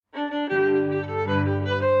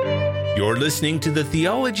You're listening to the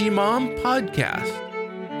Theology Mom podcast.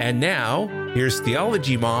 And now, here's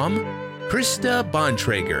Theology Mom, Krista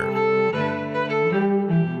Bontrager.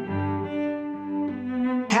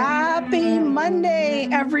 Happy Monday,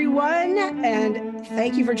 everyone. And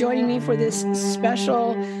thank you for joining me for this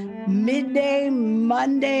special midday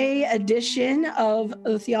Monday edition of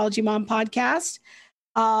the Theology Mom podcast.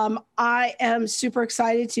 I am super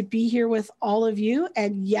excited to be here with all of you.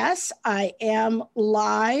 And yes, I am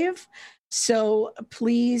live. So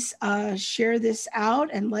please share this out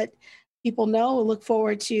and let people know. I look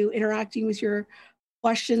forward to interacting with your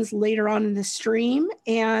questions later on in the stream.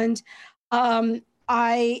 And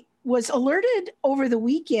I was alerted over the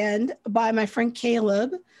weekend by my friend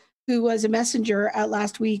Caleb, who was a messenger at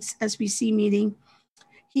last week's SBC meeting.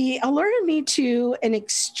 He alerted me to an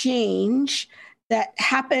exchange that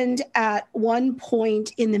happened at one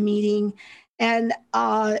point in the meeting. And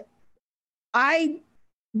I've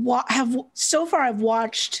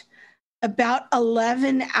watched about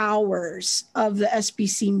 11 hours of the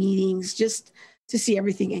SBC meetings just to see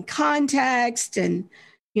everything in context and,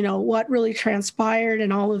 you know, what really transpired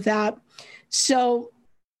and all of that. So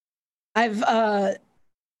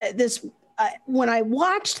when I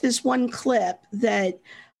watched this one clip that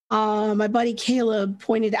my buddy Caleb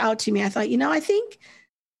pointed out to me, I thought,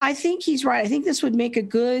 I think he's right. I think this would make a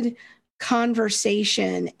good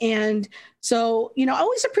conversation. And so, I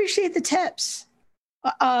always appreciate the tips.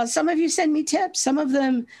 Some of you send me tips. Some of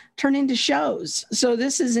them turn into shows. So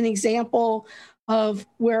this is an example of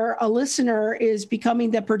where a listener is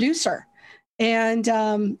becoming the producer. And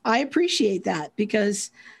I appreciate that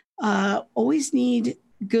because always need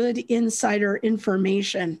good insider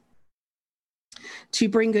information to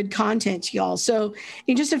bring good content to y'all. So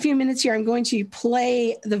in just a few minutes here, I'm going to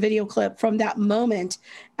play the video clip from that moment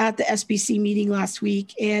at the SBC meeting last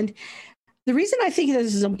week. And the reason I think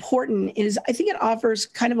this is important is I think it offers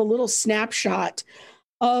kind of a little snapshot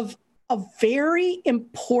of a very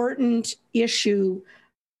important issue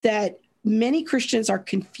that many Christians are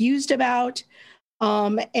confused about,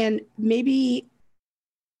 and maybe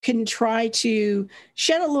can try to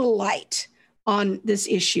shed a little light on this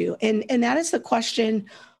issue. And that is the question,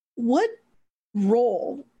 what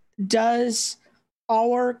role does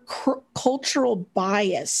our cultural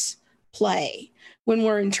bias play when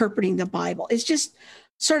we're interpreting the Bible? It's just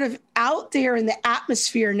sort of out there in the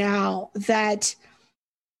atmosphere now that,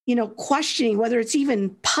 questioning whether it's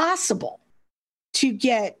even possible to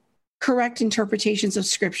get correct interpretations of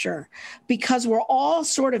Scripture because we're all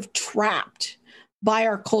sort of trapped by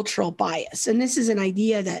our cultural bias. And this is an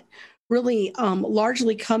idea that really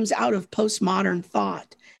largely comes out of postmodern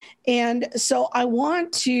thought. And so I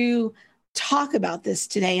want to talk about this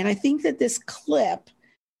today. And I think that this clip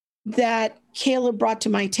that Caleb brought to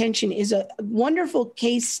my attention is a wonderful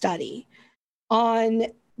case study on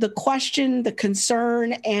the question, the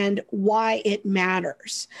concern, and why it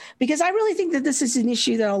matters. Because I really think that this is an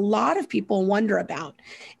issue that a lot of people wonder about.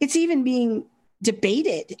 It's even being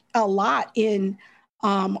debated a lot in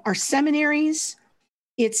our seminaries.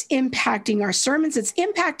 It's impacting our sermons. It's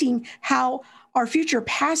impacting how our future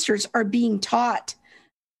pastors are being taught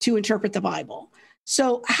to interpret the Bible.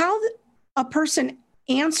 So how a person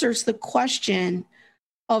answers the question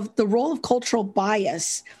of the role of cultural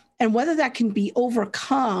bias and whether that can be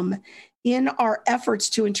overcome in our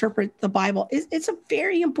efforts to interpret the Bible, it's a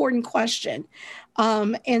very important question.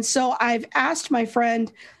 And so I've asked my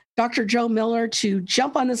friend, Dr. Joe Miller, to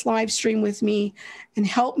jump on this live stream with me and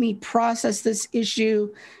help me process this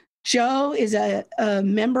issue. Joe is a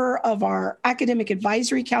member of our Academic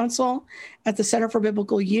Advisory Council at the Center for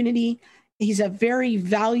Biblical Unity. He's a very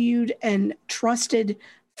valued and trusted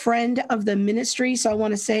friend of the ministry. So I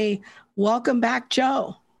want to say, welcome back,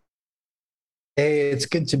 Joe. Hey, it's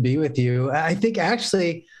good to be with you. I think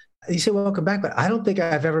actually, you say welcome back, but I don't think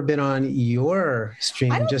I've ever been on your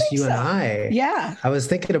stream, just you and I. Yeah. I was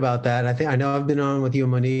thinking about that. I know I've been on with you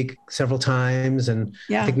and Monique several times, and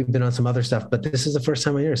I think we've been on some other stuff, but this is the first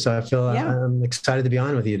time I'm here. So I feel I'm excited to be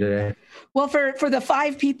on with you today. Well, for the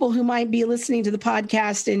 5 people who might be listening to the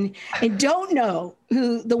podcast and don't know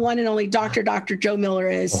who the one and only Dr. Joe Miller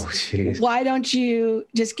is, why don't you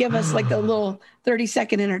just give us like the little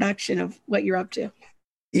 30-second introduction of what you're up to?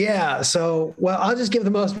 Yeah. So, I'll just give the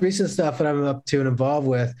most recent stuff that I'm up to and involved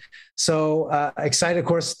with. So excited, of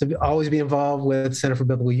course, to always be involved with Center for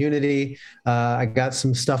Biblical Unity. I got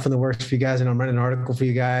some stuff in the works for you guys, and I'm writing an article for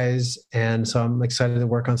you guys. And so I'm excited to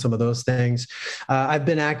work on some of those things. I've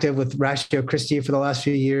been active with Ratio Christi for the last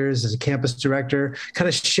few years as a campus director, kind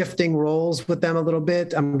of shifting roles with them a little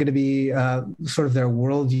bit. I'm going to be sort of their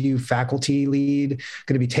worldview faculty lead,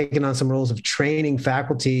 going to be taking on some roles of training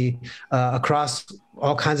faculty across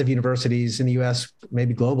all kinds of universities in the U.S.,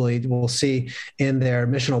 maybe globally, we'll see, in their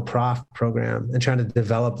missional prof program, and trying to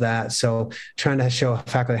develop that. So trying to show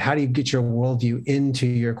faculty, how do you get your worldview into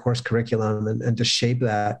your course curriculum and to shape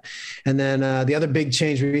that? And then the other big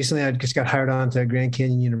change recently, I just got hired on to Grand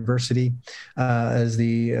Canyon University as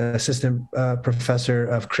the assistant professor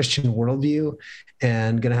of Christian worldview,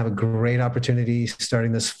 and going to have a great opportunity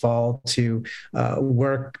starting this fall to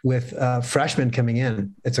work with freshmen coming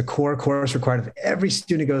in. It's a core course required of every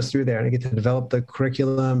student who goes through there, and I get to develop the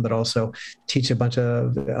curriculum, but also teach a bunch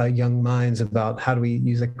of young minds about how do we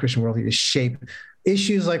use the Christian worldview to shape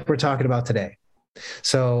issues like we're talking about today.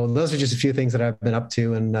 So those are just a few things that I've been up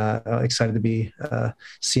to, and excited to be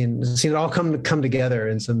seeing it all come together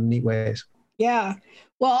in some neat ways. Yeah.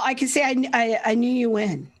 Well, I can say I knew you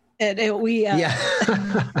when. Yeah.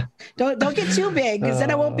 don't get too big, because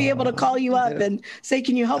then I won't be able to call you up and say,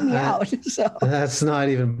 "Can you help me out?" So that's not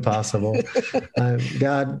even possible.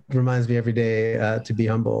 God reminds me every day to be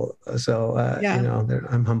humble. So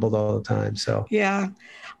I'm humbled all the time. So yeah.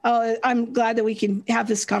 I'm glad that we can have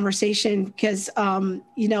this conversation, because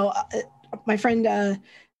my friend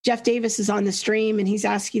Jeff Davis is on the stream, and he's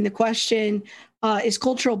asking the question, is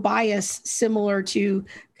cultural bias similar to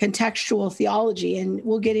contextual theology? And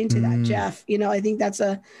we'll get into that, Jeff. I think it's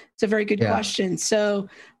a very good question. So,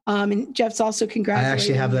 and Jeff's also congratulating. I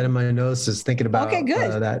actually have that in my notes, is thinking about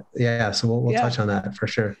that. Yeah. So we'll touch on that for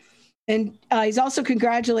sure. And he's also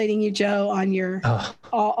congratulating you, Joe, on your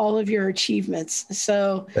all of your achievements.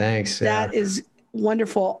 So thanks. That is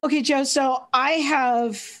wonderful. Okay, Joe. So I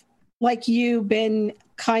have, like you, been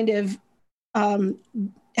kind of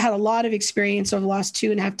had a lot of experience over the last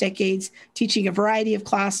 2.5 decades teaching a variety of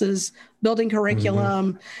classes, building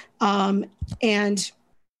curriculum. And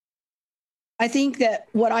I think that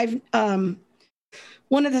what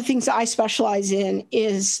one of the things that I specialize in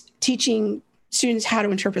is teaching students how to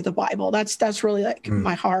interpret the Bible. That's really like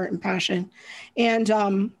my heart and passion. And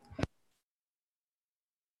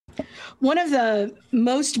one of the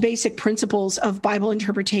most basic principles of Bible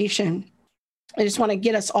interpretation, I just want to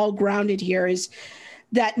get us all grounded here, is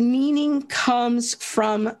that meaning comes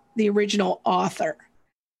from the original author.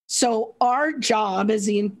 So our job as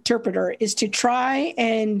the interpreter is to try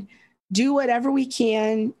and do whatever we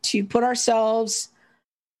can to put ourselves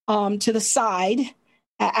to the side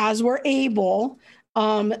as we're able,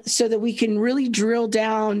 so that we can really drill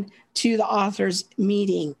down to the author's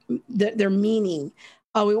meaning, their meaning.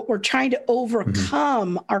 We're trying to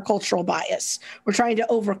overcome our cultural bias. We're trying to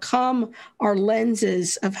overcome our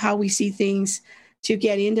lenses of how we see things to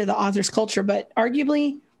get into the author's culture. But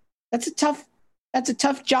arguably, that's a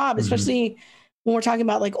tough job, especially when we're talking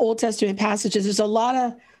about like Old Testament passages. There's a lot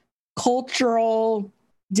of cultural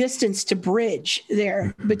distance to bridge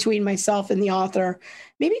there between myself and the author.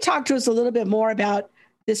 Maybe talk to us a little bit more about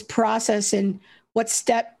this process and what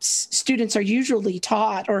steps students are usually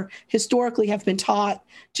taught or historically have been taught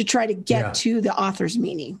to try to get to the author's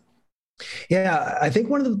meaning. Yeah, I think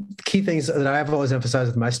one of the key things that I've always emphasized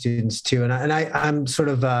with my students too, and I'm sort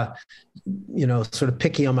of, sort of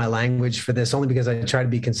picky on my language for this, only because I try to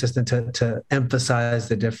be consistent to emphasize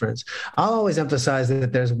the difference. I'll always emphasize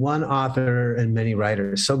that there's one author and many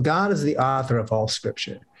writers. So God is the author of all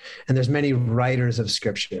Scripture, and there's many writers of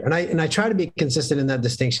Scripture. And I try to be consistent in that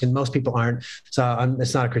distinction. Most people aren't. So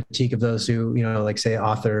it's not a critique of those who, like say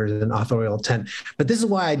authors and authorial intent. But this is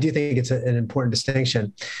why I do think it's an important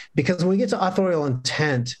distinction, because when we get to authorial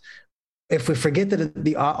intent, if we forget that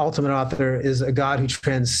the ultimate author is a God who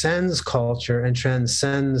transcends culture and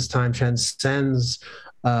transcends time, transcends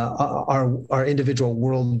our individual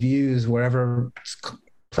worldviews, wherever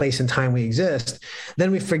place and time we exist, then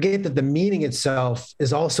we forget that the meaning itself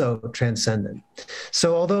is also transcendent.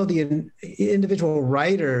 So although the individual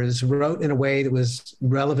writers wrote in a way that was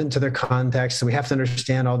relevant to their context, so we have to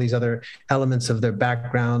understand all these other elements of their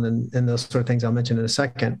background and those sort of things I'll mention in a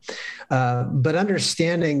second. But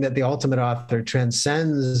understanding that the ultimate author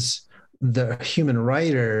transcends the human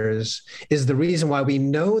writers is the reason why we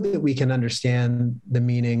know that we can understand the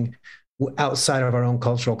meaning outside of our own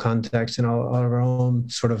cultural context and all of our own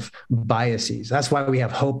sort of biases. That's why we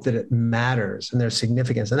have hope that it matters and there's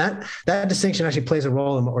significance. And that distinction actually plays a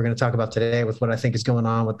role in what we're going to talk about today with what I think is going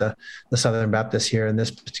on with the Southern Baptists here in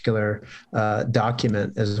this particular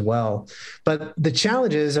document as well. But the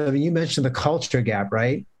challenge is, I mean, you mentioned the culture gap,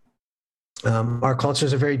 right? Our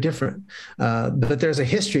cultures are very different, but there's a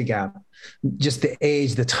history gap, just the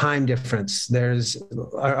age, the time difference. There's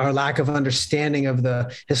our lack of understanding of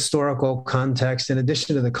the historical context in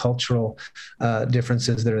addition to the cultural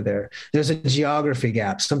differences that are there. There's a geography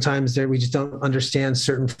gap. Sometimes we just don't understand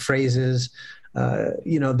certain phrases,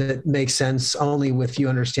 that make sense only if you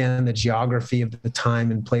understand the geography of the time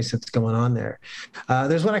and place that's going on there.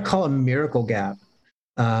 There's what I call a miracle gap.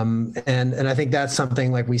 And I think that's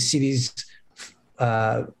something like we see these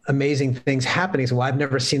amazing things happening. So I've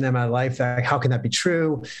never seen them in my life. How can that be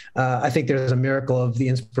true? I think there's a miracle of the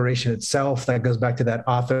inspiration itself that goes back to that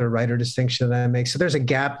author-writer distinction that I make. So there's a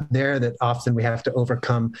gap there that often we have to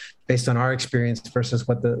overcome based on our experience versus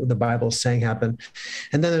what the Bible is saying happened.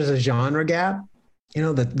 And then there's a genre gap.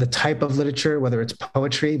 The type of literature, whether it's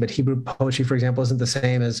poetry, but Hebrew poetry, for example, isn't the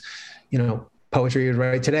same as, poetry you would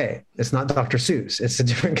write today. It's not Dr. Seuss. It's a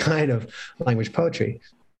different kind of language poetry.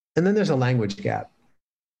 And then there's a language gap,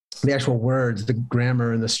 the actual words, the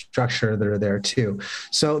grammar and the structure that are there too.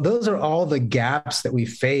 So those are all the gaps that we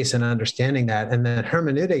face in understanding that. And then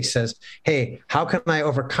hermeneutics says, hey, how can I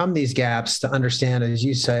overcome these gaps to understand, as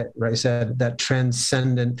you said, that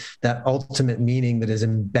transcendent, that ultimate meaning that is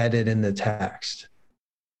embedded in the text?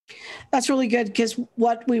 That's really good, because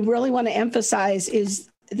what we really want to emphasize is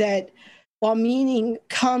that while meaning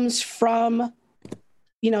comes from,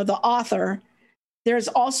 the author, there's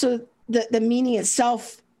also the meaning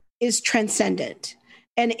itself is transcendent.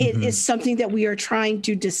 And it is something that we are trying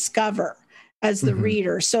to discover as the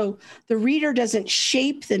reader. So the reader doesn't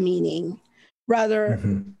shape the meaning. Rather,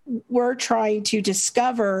 we're trying to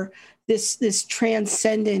discover this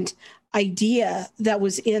transcendent idea that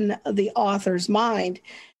was in the author's mind.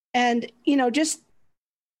 And, just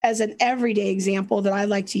as an everyday example that I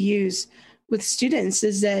like to use with students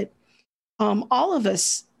is that all of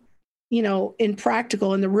us, in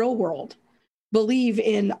practical, in the real world, believe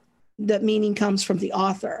in that meaning comes from the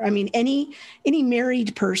author. I mean, any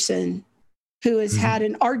married person who has had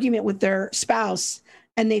an argument with their spouse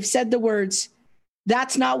and they've said the words,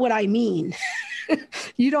 "That's not what I mean."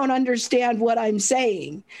 You don't understand what I'm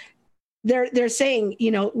saying. They're saying,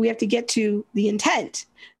 we have to get to the intent.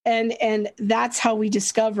 And that's how we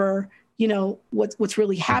discover, what's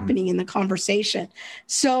really happening in the conversation.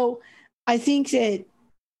 So I think that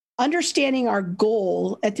understanding our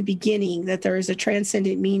goal at the beginning, that there is a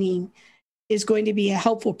transcendent meaning, is going to be a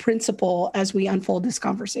helpful principle as we unfold this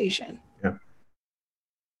conversation. Yeah.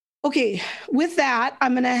 Okay, with that,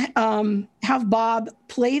 I'm going to have Bob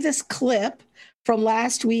play this clip from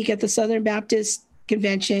last week at the Southern Baptist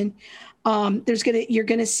Convention. You're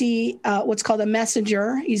going to see what's called a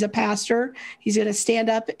messenger. He's a pastor. He's going to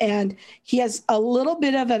stand up and he has a little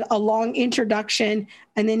bit of a long introduction.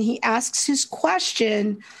 And then he asks his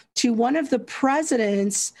question to one of the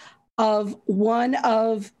presidents of one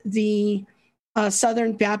of the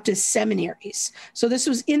Southern Baptist seminaries. So this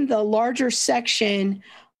was in the larger section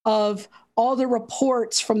of all the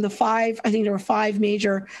reports from I think there were 5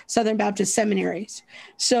 major Southern Baptist seminaries.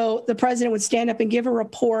 So the president would stand up and give a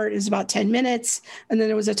report. It was about 10 minutes. And then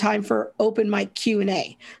there was a time for open mic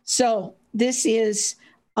Q&A. So this is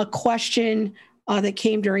a question that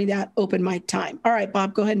came during that open mic time. All right,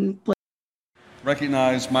 Bob, go ahead and play.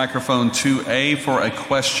 Recognize microphone 2A for a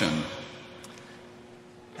question.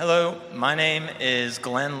 Hello, my name is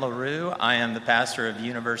Glenn LaRue. I am the pastor of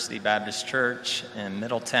University Baptist Church in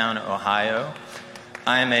Middletown, Ohio.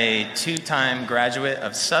 I am a 2-time graduate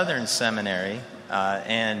of Southern Seminary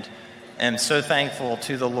and am so thankful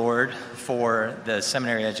to the Lord for the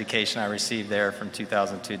seminary education I received there from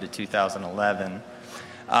 2002 to 2011.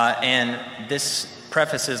 And this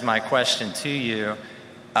prefaces my question to you.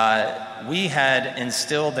 We had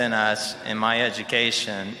instilled in us, in my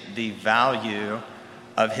education, the value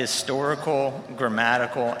of historical,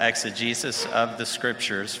 grammatical exegesis of the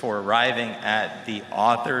scriptures for arriving at the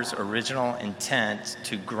author's original intent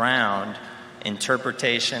to ground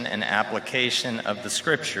interpretation and application of the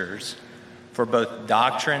scriptures for both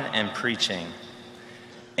doctrine and preaching.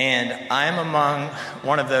 And I'm among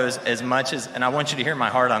one of those as much as, and I want you to hear my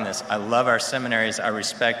heart on this, I love our seminaries, I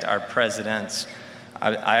respect our presidents.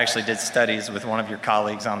 I actually did studies with one of your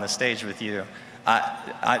colleagues on the stage with you.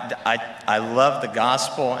 I love the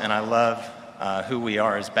gospel and I love who we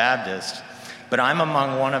are as Baptists, but I'm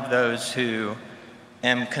among one of those who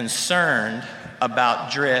am concerned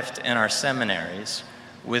about drift in our seminaries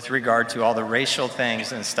with regard to all the racial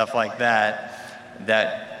things and stuff like that,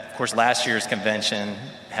 of course, last year's convention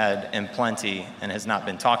had in plenty and has not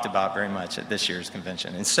been talked about very much at this year's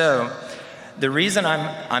convention. And so the reason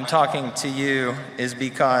I'm talking to you is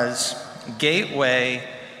because Gateway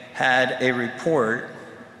had a report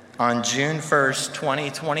on June 1st,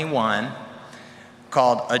 2021,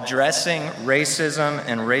 called Addressing Racism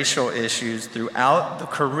and Racial Issues Throughout the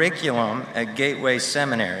Curriculum at Gateway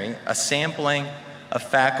Seminary, a sampling of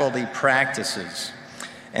faculty practices.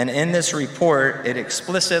 And in this report, it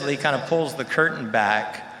explicitly kind of pulls the curtain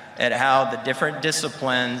back at how the different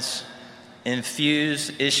disciplines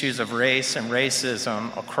infuse issues of race and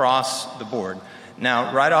racism across the board.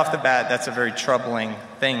 Now, right off the bat, that's a very troubling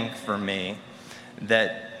thing for me,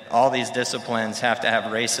 that all these disciplines have to have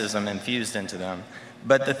racism infused into them.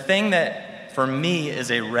 But the thing that, for me, is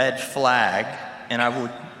a red flag, and I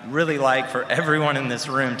would really like for everyone in this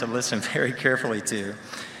room to listen very carefully to,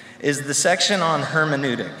 is the section on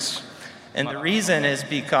hermeneutics. And the reason is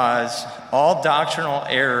because all doctrinal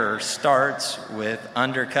error starts with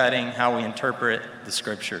undercutting how we interpret the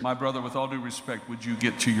Scripture. My brother, with all due respect, would you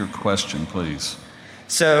get to your question, please?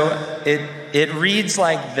 So it reads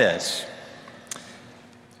like this.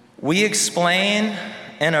 We explain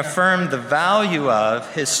and affirm the value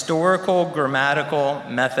of historical grammatical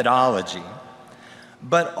methodology,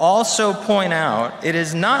 but also point out it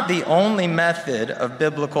is not the only method of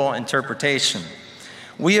biblical interpretation.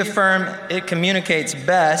 We affirm it communicates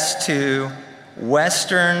best to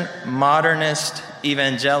Western modernist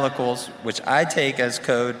evangelicals, which I take as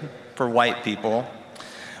code for white people.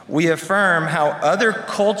 We affirm how other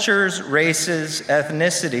cultures, races,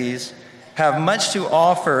 ethnicities have much to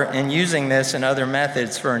offer in using this and other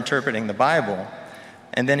methods for interpreting the Bible.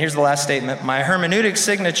 And then here's the last statement. My hermeneutic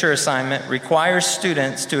signature assignment requires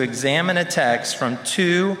students to examine a text from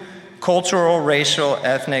two cultural, racial,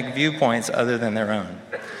 ethnic viewpoints other than their own.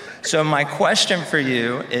 So my question for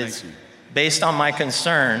you is, based on my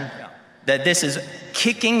concern that this is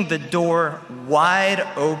kicking the door wide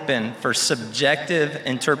open for subjective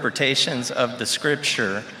interpretations of the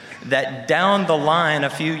Scripture, that down the line a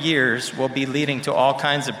few years will be leading to all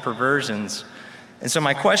kinds of perversions. And so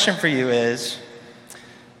my question for you is,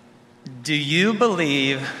 do you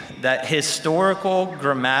believe that historical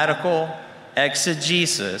grammatical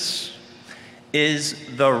exegesis is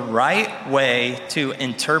the right way to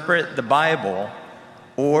interpret the Bible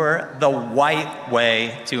or the white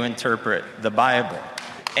way to interpret the Bible?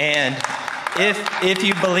 And if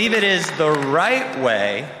you believe it is the right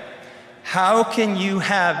way, how can you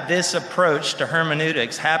have this approach to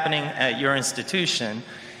hermeneutics happening at your institution?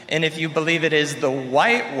 And if you believe it is the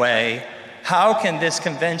white way, how can this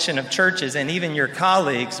convention of churches and even your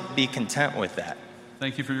colleagues be content with that?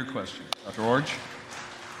 Thank you for your question. Dr. Orge?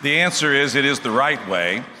 The answer is it is the right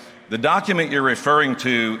way. The document you're referring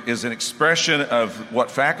to is an expression of what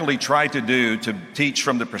faculty try to do to teach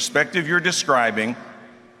from the perspective you're describing,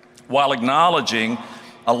 while acknowledging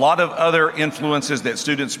a lot of other influences that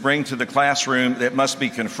students bring to the classroom that must be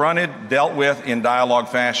confronted, dealt with in dialogue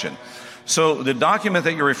fashion. So the document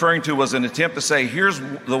that you're referring to was an attempt to say, here's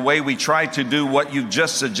the way we try to do what you've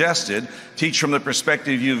just suggested, teach from the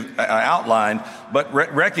perspective you've outlined, but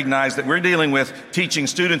recognize that we're dealing with teaching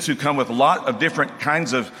students who come with a lot of different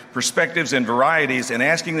kinds of perspectives and varieties and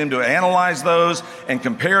asking them to analyze those and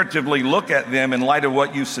comparatively look at them in light of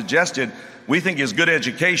what you suggested, we think is good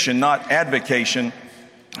education, not advocation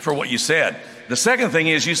for what you said. The second thing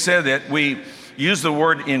is you said that we use the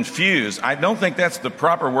word infuse. I don't think that's the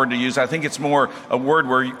proper word to use. I think it's more a word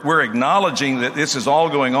where we're acknowledging that this is all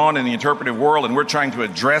going on in the interpretive world and we're trying to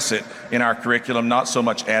address it in our curriculum, not so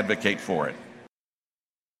much advocate for it.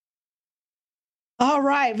 All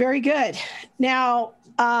right, very good. Now,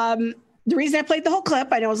 the reason I played the whole clip,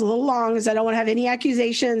 I know it was a little long, is I don't want to have any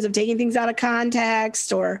accusations of taking things out of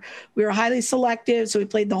context or we were highly selective, so we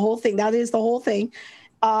played the whole thing. That is the whole thing.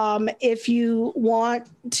 If you want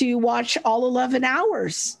to watch all 11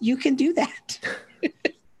 hours, you can do that.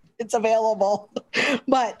 It's available.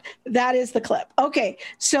 But that is the clip. Okay,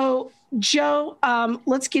 so Joe,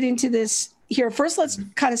 let's get into this here. First, let's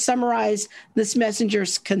kind of summarize this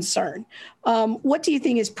messenger's concern. What do you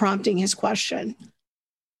think is prompting his question?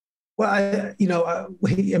 Well,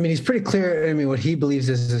 he's pretty clear. I mean, what he believes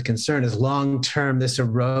is his concern is long-term, this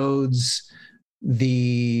erodes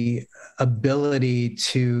the ability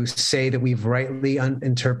to say that we've rightly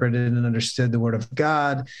interpreted and understood the Word of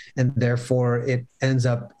God, and therefore it ends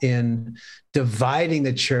up in dividing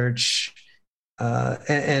the church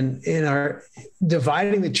and in our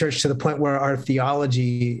dividing the church to the point where our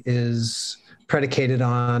theology is predicated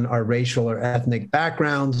on our racial or ethnic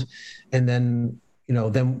backgrounds. And then,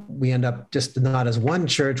 then we end up just not as one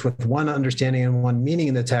church with one understanding and one meaning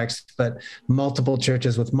in the text, but multiple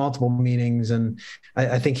churches with multiple meanings. And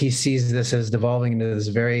I think he sees this as devolving into this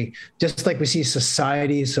just like we see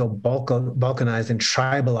society so balkanized and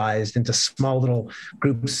tribalized into small little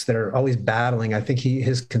groups that are always battling. I think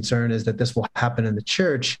his concern is that this will happen in the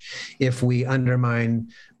church if we undermine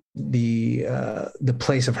the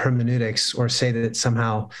place of hermeneutics, or say that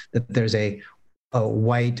somehow that there's a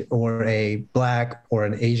white or a black or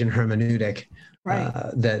an Asian hermeneutic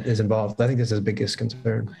that is involved. I think this is his biggest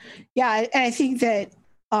concern. Yeah, and I think that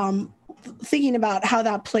thinking about how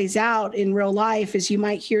that plays out in real life is you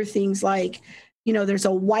might hear things like, there's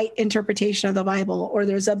a white interpretation of the Bible, or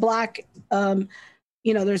there's a black,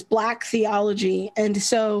 there's black theology. And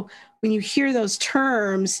so when you hear those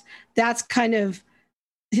terms, that's kind of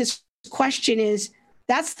his question is,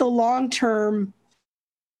 that's the long-term,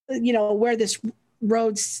 where this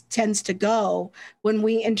road tends to go when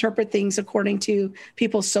we interpret things according to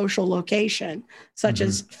people's social location, such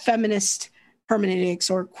as feminist hermeneutics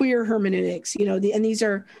or queer hermeneutics, and these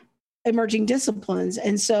are emerging disciplines.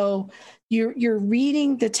 And so you're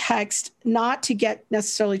reading the text not to get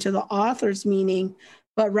necessarily to the author's meaning,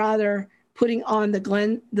 but rather putting on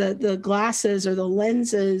the glasses or the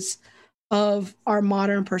lenses of our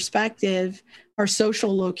modern perspective, our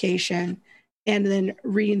social location, and then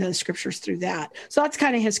reading the scriptures through that. So that's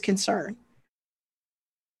kind of his concern.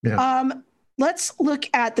 Yeah. Let's look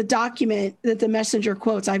at the document that the messenger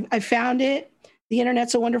quotes. I found it. The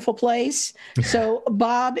internet's a wonderful place. So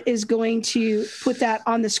Bob is going to put that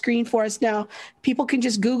on the screen for us now. People can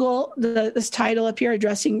just Google this title up here,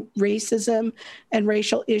 Addressing Racism and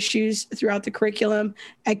Racial Issues Throughout the Curriculum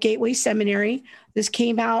at Gateway Seminary. This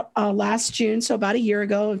came out last June, so about a year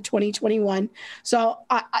ago, of 2021. So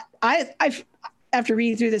I've after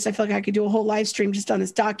reading through this, I feel like I could do a whole live stream just on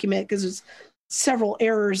this document because there's several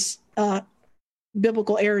errors,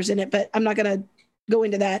 biblical errors in it, but I'm not going to go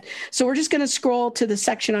into that. So we're just going to scroll to the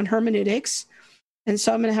section on hermeneutics. And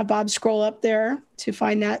so I'm going to have Bob scroll up there to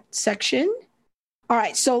find that section. All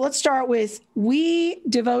right, so let's start with, we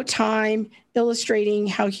devote time illustrating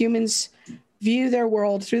how humans view their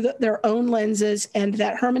world through their own lenses, and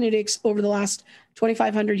that hermeneutics over the last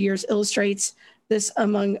 2,500 years illustrates this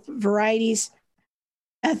among varieties,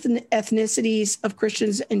 ethnicities of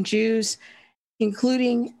Christians and Jews,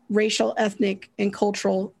 including racial, ethnic, and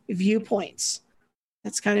cultural viewpoints.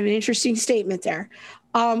 That's kind of an interesting statement there.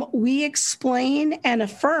 We explain and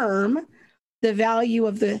affirm the value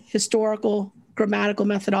of the historical grammatical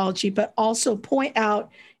methodology, but also point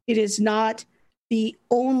out it is not the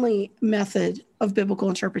only method of biblical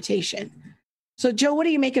interpretation. So, Joe, what do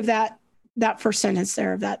you make of that first sentence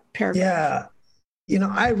there, of that paragraph? Yeah,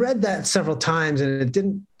 I read that several times, and it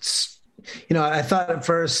didn't, I thought at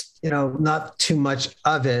first, not too much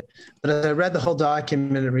of it, but as I read the whole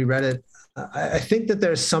document and reread it, I think that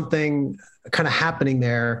there's something kind of happening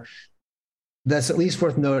there that's at least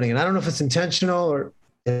worth noting. And I don't know if it's intentional or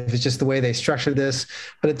if it's just the way they structured this,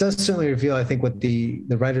 but it does certainly reveal, I think, what the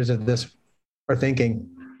writers of this are thinking.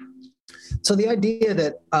 So the idea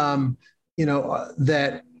that,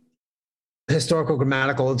 that historical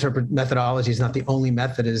grammatical methodology is not the only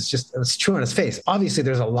method it's true on its face. Obviously,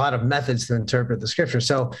 there's a lot of methods to interpret the scripture.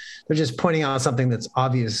 So they're just pointing out something that's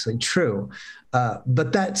obviously true.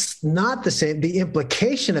 But that's not the same. The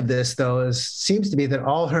implication of this, though, seems to be that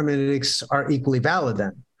all hermeneutics are equally valid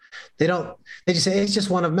then. They just say it's just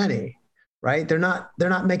one of many, right? They're not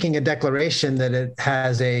making a declaration that it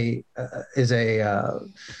has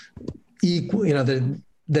equal,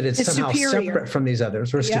 that it's somehow superior, separate from these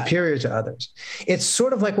others, or superior to others. It's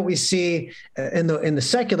sort of like what we see in the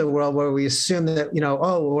secular world, where we assume that,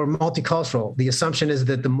 we're multicultural. The assumption is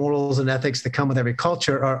that the morals and ethics that come with every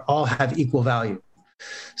culture all have equal value.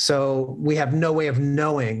 So we have no way of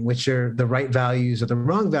knowing which are the right values or the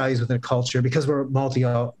wrong values within a culture, because we're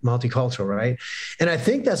multicultural, right? And I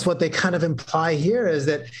think that's what they kind of imply here, is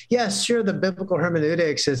that, yes, sure, the biblical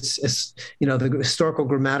hermeneutics is the historical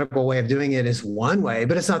grammatical way of doing it is one way,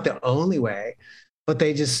 but it's not the only way. But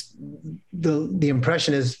they just, the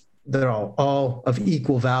impression is they're all of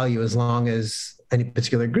equal value as long as any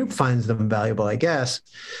particular group finds them valuable, I guess.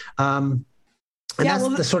 And that's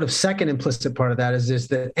the sort of second implicit part of that, is just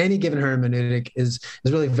that any given hermeneutic is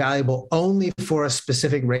really valuable only for a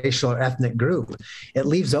specific racial or ethnic group. It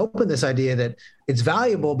leaves open this idea that it's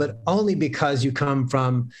valuable, but only because you come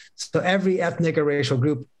from, so every ethnic or racial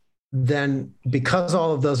group, then because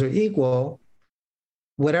all of those are equal,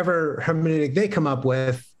 whatever hermeneutic they come up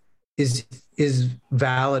with is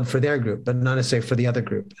valid for their group, but not necessarily for the other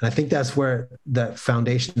group. And I think that's where the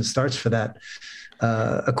foundation starts for that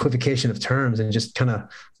equivocation of terms and just kind of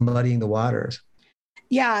muddying the waters.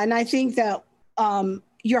 Yeah. And I think that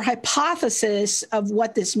your hypothesis of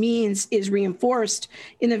what this means is reinforced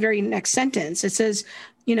in the very next sentence. It says,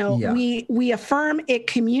 we affirm it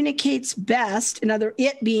communicates best,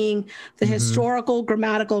 it being the historical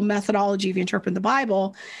grammatical methodology of interpreting the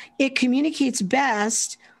Bible, it communicates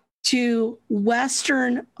best to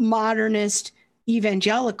Western modernist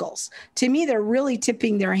evangelicals. To me, they're really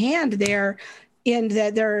tipping their hand there in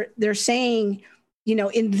that they're saying,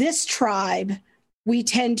 in this tribe, we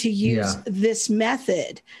tend to use this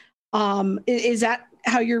method. Is that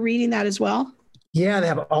how you're reading that as well? Yeah, they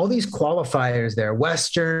have all these qualifiers there,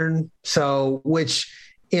 Western, which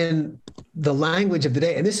in the language of the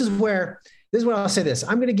day, and this is where I'll say this,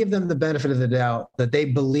 I'm going to give them the benefit of the doubt that they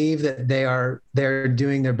believe that they're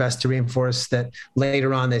doing their best to reinforce that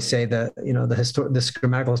later on they say that, this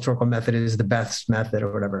grammatical historical method is the best method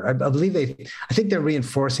or whatever. I think they're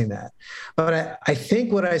reinforcing that. But I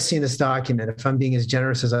think what I see in this document, if I'm being as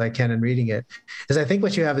generous as I can in reading it, is I think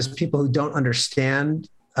what you have is people who don't understand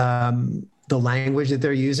the language that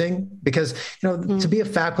they're using, because, to be a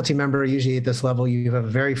faculty member, usually at this level, you have a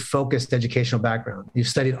very focused educational background. You've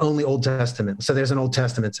studied only Old Testament. So there's an Old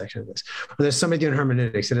Testament section of this, or there's somebody doing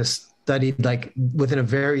hermeneutics that has studied like within a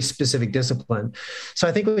very specific discipline. So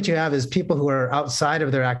I think what you have is people who are outside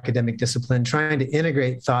of their academic discipline trying to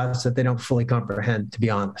integrate thoughts that they don't fully comprehend, to be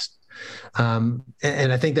honest. And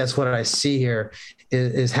I think that's what I see here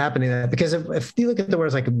is happening. Because if you look at the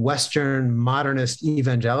words like Western modernist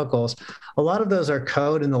evangelicals, a lot of those are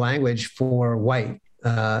code in the language for white.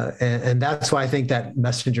 And that's why I think that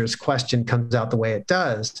Messenger's question comes out the way it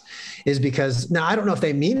does, is because now I don't know if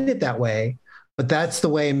they mean it that way, but that's the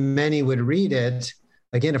way many would read it.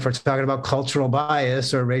 Again, if we're talking about cultural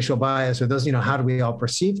bias or racial bias or those, how do we all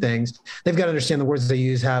perceive things? They've got to understand the words they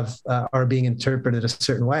use are being interpreted a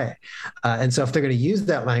certain way. And so if they're going to use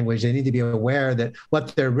that language, they need to be aware that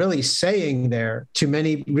what they're really saying there to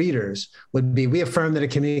many readers would be, we affirm that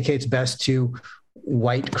it communicates best to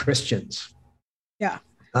white Christians. Yeah.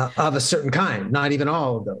 Of a certain kind, not even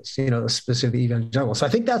all of those, specific evangelical. So I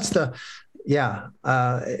think that's the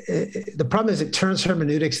problem is it turns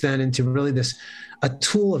hermeneutics then into really a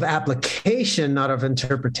tool of application, not of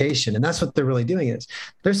interpretation. And that's what they're really doing is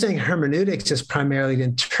they're saying hermeneutics is primarily to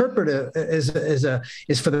interpret is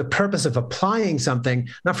for the purpose of applying something,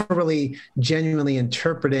 not for really genuinely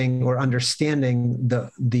interpreting or understanding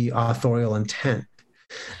the authorial intent.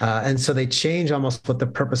 And so they change almost what the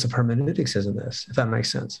purpose of hermeneutics is in this, if that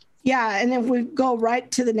makes sense. Yeah. And then we go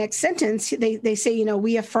right to the next sentence. They say,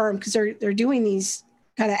 we affirm, because they're doing these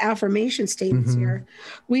kind of affirmation statements here.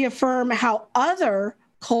 We affirm how other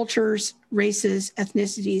cultures, races,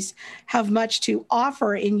 ethnicities have much to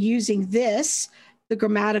offer in using the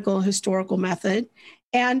grammatical historical method,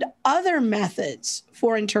 and other methods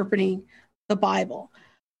for interpreting the Bible.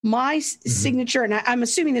 My signature, and I'm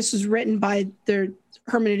assuming this was written by their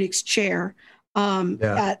hermeneutics chair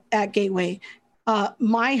at Gateway.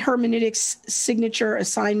 My hermeneutics signature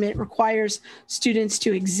assignment requires students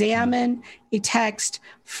to examine a text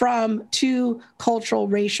from two cultural,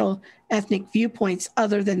 racial, ethnic viewpoints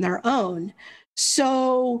other than their own.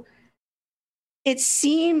 So it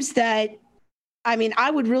seems that,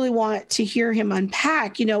 I would really want to hear him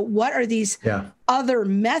unpack, what are these other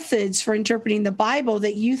methods for interpreting the Bible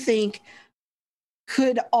that you think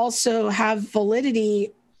could also have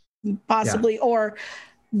validity, possibly, or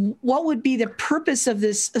what would be the purpose of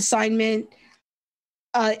this assignment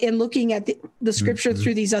in looking at the scripture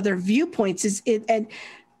through these other viewpoints? And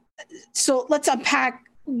so let's unpack,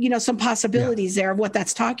 some possibilities there of what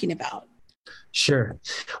that's talking about. Sure.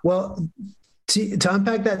 Well, to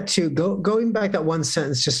unpack that too, going back that one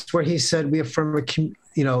sentence, just where he said, we affirm,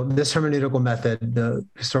 this hermeneutical method, the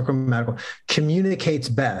historical grammatical, communicates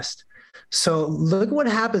best. So look what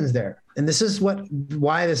happens there. And this is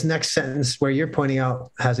why this next sentence where you're pointing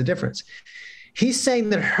out has a difference. He's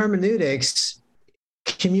saying that hermeneutics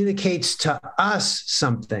communicates to us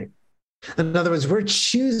something. In other words, we're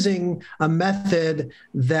choosing a method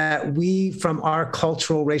that we, from our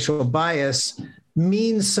cultural racial bias,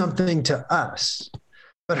 means something to us.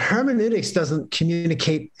 But hermeneutics doesn't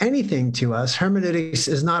communicate anything to us. Hermeneutics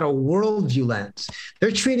is not a worldview lens.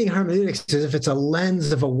 They're treating hermeneutics as if it's a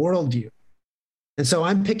lens of a worldview. And so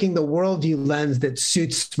I'm picking the worldview lens that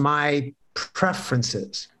suits my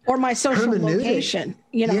preferences. Or my social location.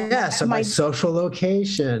 So my social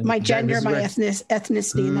location. My gender, my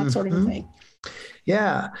ethnicity, and that sort of thing.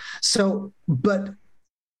 Yeah. So, but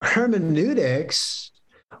hermeneutics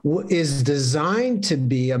is designed to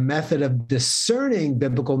be a method of discerning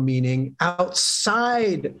biblical meaning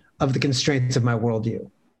outside of the constraints of my worldview.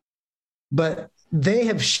 But they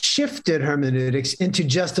have shifted hermeneutics into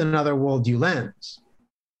just another worldview lens.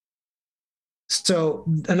 So,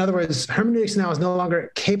 in other words, hermeneutics now is no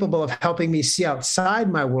longer capable of helping me see outside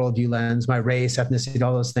my worldview lens, my race, ethnicity,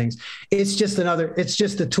 all those things. It's just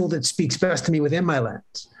a tool that speaks best to me within my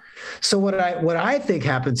lens. So what I think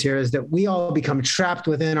happens here is that we all become trapped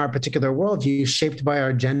within our particular worldview, shaped by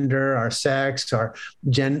our gender, our sex, our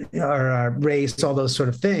race, all those sort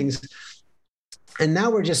of things. And now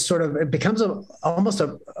we're just sort of, it becomes almost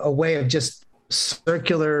a way of just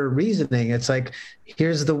circular reasoning. It's like,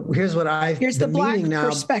 here's the Black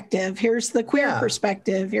perspective. Here's the queer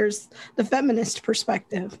perspective. Here's the feminist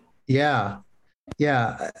perspective. Yeah.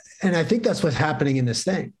 Yeah. And I think that's what's happening in this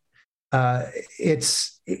thing.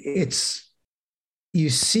 You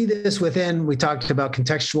see this within, we talked about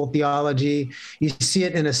contextual theology. You see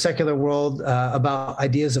it in a secular world about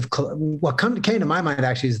ideas of, what came to my mind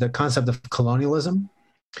actually is the concept of colonialism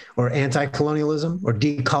or anti-colonialism or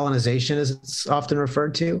decolonization, as it's often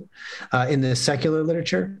referred to in the secular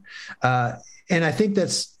literature. And I think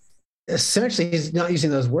that's essentially, he's not using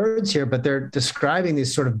those words here, but they're describing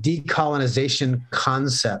these sort of decolonization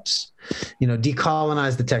concepts.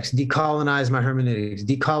 Decolonize the text, decolonize my hermeneutics,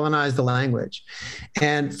 decolonize the language.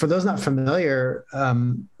 And for those not familiar,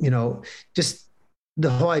 just the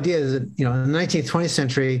whole idea is that, in the 19th, 20th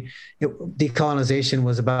century, decolonization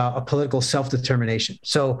was about a political self-determination.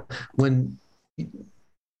 So when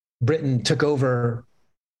Britain took over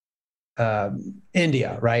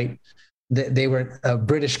India, right? They were a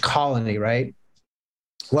British colony, right?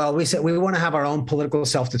 Well, we said we want to have our own political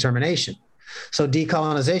self-determination. So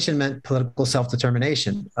decolonization meant political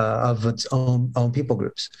self-determination of its own people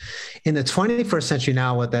groups. In the 21st century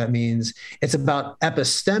now, what that means, it's about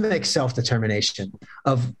epistemic self-determination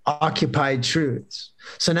of occupied truths.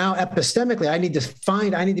 So now epistemically, I need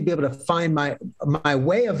to be able to find my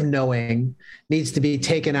way of knowing needs to be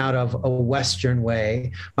taken out of a Western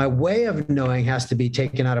way. My way of knowing has to be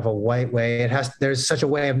taken out of a white way. There's such a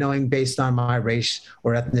way of knowing based on my race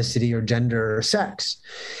or ethnicity or gender or sex.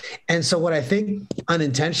 And so what I think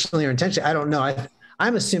unintentionally or intentionally, I don't know.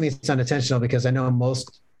 I'm assuming it's unintentional because I know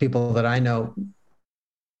most people that I know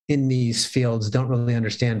in these fields don't really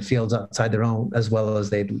understand fields outside their own as well as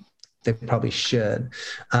they probably should.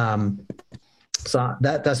 So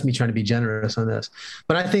that's me trying to be generous on this.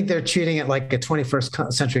 But I think they're treating it like a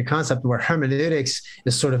 21st century concept where hermeneutics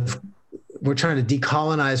is sort of, we're trying to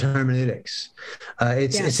decolonize hermeneutics.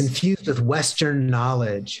 It's infused with Western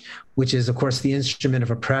knowledge, which is, of course, the instrument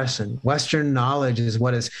of oppression. Western knowledge is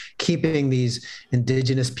what is keeping these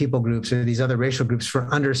indigenous people groups or these other racial groups from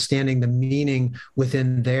understanding the meaning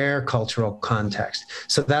within their cultural context.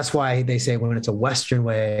 So that's why they say when it's a Western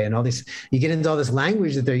way and all these, you get into all this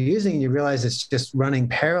language that they're using and you realize it's just running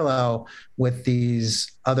parallel with these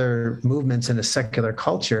other movements in a secular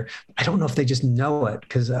culture. I don't know if they just know it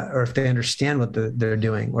or if they understand what they're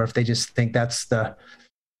doing, or if they just think that's the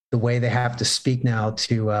way they have to speak now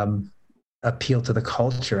to appeal to the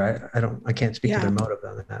culture. I can't speak to their motive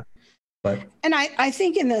on that. And I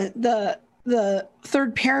think in the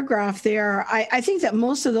third paragraph there, I think that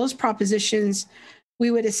most of those propositions we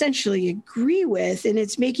would essentially agree with, and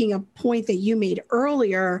it's making a point that you made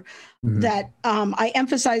earlier, that I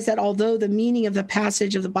emphasize that although the meaning of the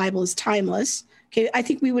passage of the Bible is timeless, okay, I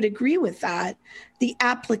think we would agree with that. The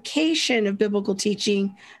application of biblical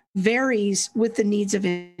teaching varies with the needs of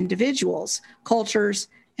individuals, cultures,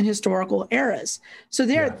 and historical eras. So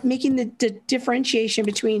they're making the differentiation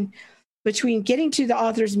between getting to the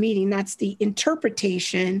author's meaning, that's the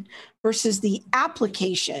interpretation, versus the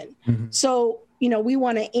application. So, we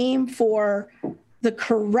want to aim for the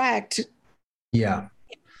correct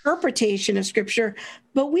interpretation of Scripture,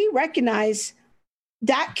 but we recognize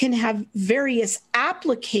that can have various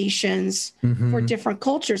applications for different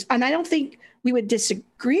cultures. And I don't think we would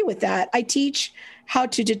disagree with that. I teach how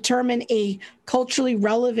to determine a culturally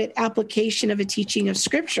relevant application of a teaching of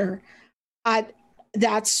Scripture.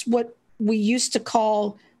 That's what we used to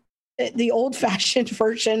call the old-fashioned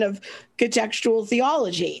version of contextual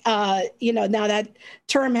theology. Now that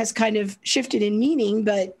term has kind of shifted in meaning,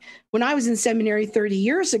 but when I was in seminary 30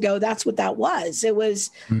 years ago, that's what that was. It was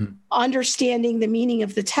understanding the meaning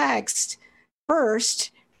of the text first,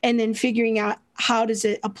 and then figuring out how does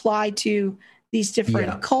it apply to these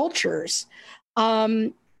different cultures.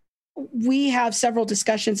 We have several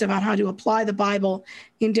discussions about how to apply the Bible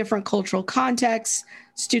in different cultural contexts.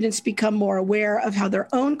 Students become more aware of how their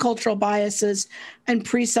own cultural biases and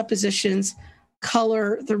presuppositions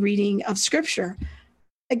color the reading of Scripture.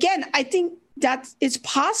 again, I think that it's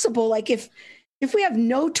possible. Like if we have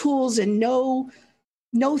no tools and no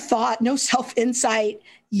thought, no self-insight,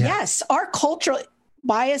 yes, our cultural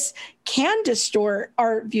bias can distort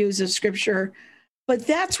our views of scripture, but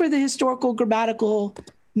that's where the historical grammatical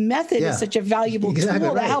method is such a valuable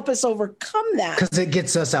tool to help us overcome that. Because it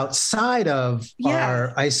gets us outside of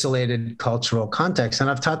our isolated cultural context. And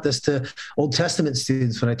I've taught this to Old Testament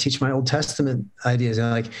students when I teach my Old Testament ideas. And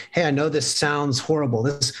I'm like, hey, I know this sounds horrible.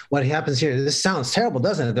 This, what happens here, this sounds terrible,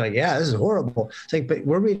 doesn't it? They're like, yeah, this is horrible. It's like, but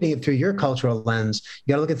we're reading it through your cultural lens.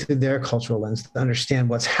 You got to look at it through their cultural lens to understand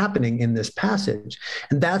what's happening in this passage.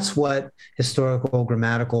 And that's what historical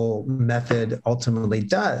grammatical method ultimately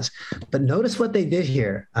does. But notice what they did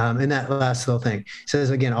here. In that last little thing, it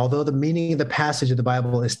says again, although the meaning of the passage of the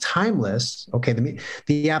Bible is timeless, okay,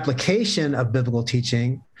 the application of biblical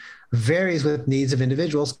teaching varies with needs of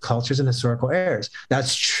individuals, cultures, and historical eras.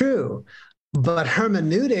 That's true, but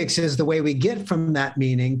hermeneutics is the way we get from that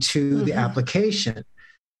meaning to the application.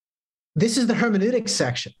 This is the hermeneutics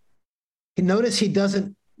section. Notice he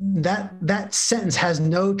doesn't. That sentence has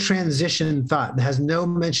no transition thought. It has no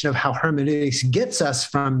mention of how hermeneutics gets us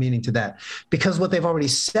from meaning to that. Because what they've already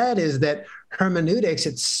said is that hermeneutics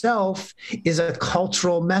itself is a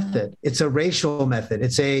cultural method. It's a racial method.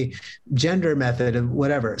 It's a gender method of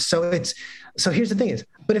whatever. So here's the thing is,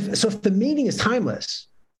 if the meaning is timeless,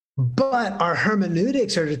 but our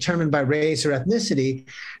hermeneutics are determined by race or ethnicity,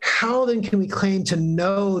 how then can we claim to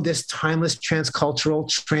know this timeless transcultural,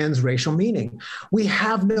 transracial meaning? We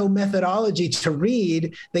have no methodology to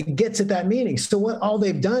read that gets at that meaning. So what all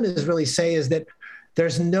they've done is really say is that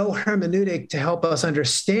there's no hermeneutic to help us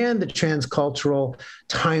understand the transcultural,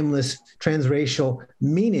 timeless, transracial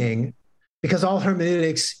meaning, because all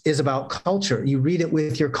hermeneutics is about culture. You read it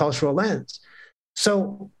with your cultural lens.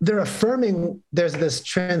 So they're affirming there's this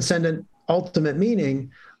transcendent ultimate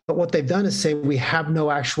meaning, but what they've done is say we have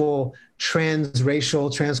no actual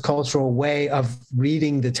transracial, transcultural way of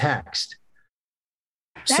reading the text.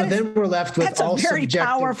 Then we're left with all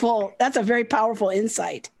subjective. That's a very powerful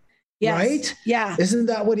insight. Yes. Right? Yeah. Isn't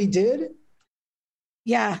that what he did?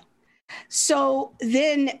 Yeah. So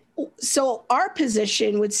our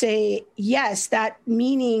position would say, yes, that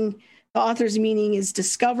meaning, the author's meaning is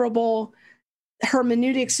discoverable.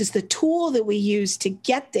 Hermeneutics is the tool that we use to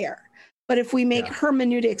get there. But if we make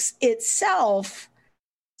hermeneutics itself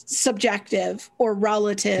subjective or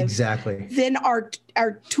relative, then our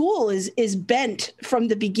tool is bent from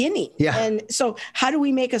the beginning. Yeah. And so how do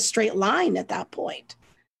we make a straight line at that point?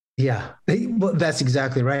 Yeah, well, that's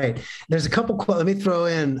exactly right. There's a couple quotes. Let me throw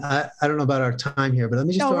in, I don't know about our time here, but let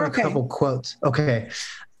me just throw in a couple quotes. Okay.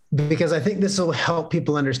 Because I think this will help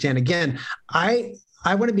people understand. Again,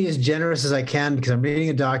 I want to be as generous as I can because I'm reading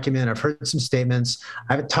a document. I've heard some statements.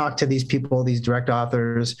 I've talked to these people, these direct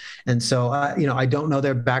authors. And so, I don't know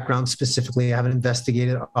their background specifically. I haven't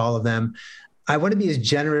investigated all of them. I want to be as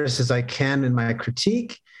generous as I can in my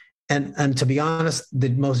critique. And to be honest, the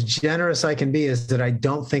most generous I can be is that I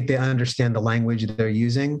don't think they understand the language they're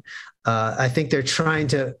using. I think they're trying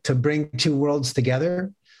to bring two worlds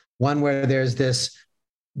together. One where there's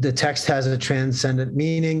the text has a transcendent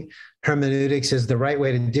meaning. Hermeneutics is the right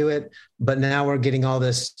way to do it. But now we're getting all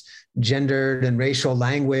this gendered and racial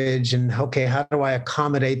language and, okay, how do I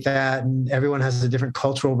accommodate that? And everyone has a different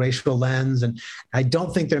cultural, racial lens. And I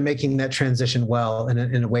don't think they're making that transition well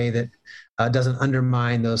in a way that doesn't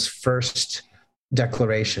undermine those first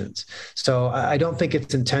declarations. So I don't think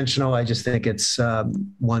it's intentional. I just think it's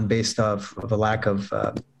one based off of a lack of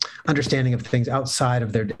understanding of things outside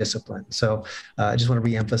of their discipline. So I just want to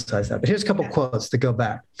reemphasize that. But here's a couple quotes to go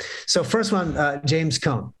back. So first one, James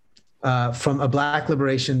Cone from a Black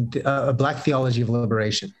Theology of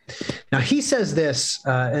Liberation. Now he says this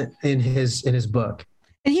in his book.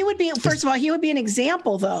 And he would be, first of all, he would be an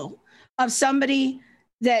example though of somebody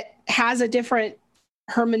that has a different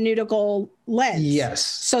hermeneutical lens. Yes.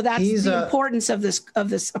 So that's the importance of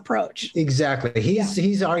this approach. Exactly.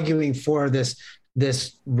 He's arguing for this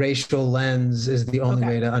racial lens is the only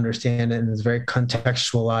way to understand it, and it's very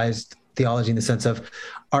contextualized theology in the sense of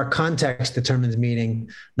our context determines meaning,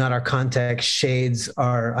 not our context shades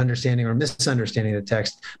our understanding or misunderstanding of the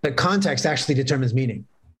text, but context actually determines meaning.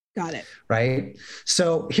 Got it. Right?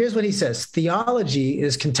 So here's what he says. Theology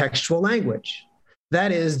is contextual language.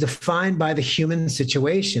 That is defined by the human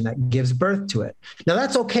situation that gives birth to it. Now,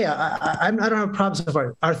 that's okay. I don't have problems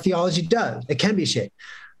with our theology does. It can be shaped.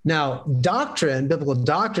 Now, biblical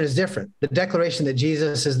doctrine is different. The declaration that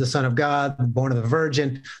Jesus is the Son of God, born of the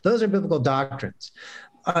Virgin, those are biblical doctrines.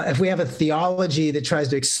 if we have a theology that tries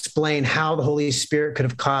to explain how the Holy Spirit could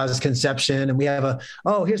have caused conception, and we have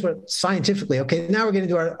here's what scientifically, okay, now we're getting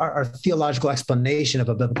to our theological explanation of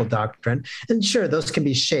a biblical doctrine. And sure, those can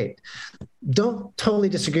be shaped. Don't totally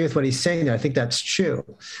disagree with what he's saying there. I think that's true.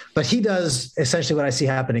 But he does essentially what I see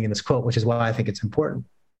happening in this quote, which is why I think it's important.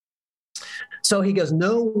 So he goes,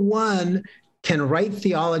 no one can write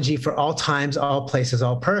theology for all times, all places,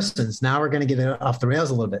 all persons. Now we're going to get it off the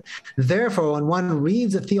rails a little bit. Therefore, when one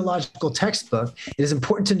reads a theological textbook, it is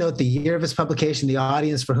important to note the year of its publication, the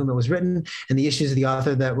audience for whom it was written, and the issues of the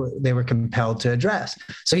author that they were compelled to address.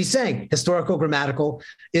 So he's saying historical, grammatical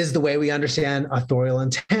is the way we understand authorial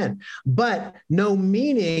intent, but no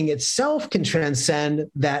meaning itself can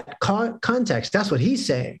transcend that context. That's what he's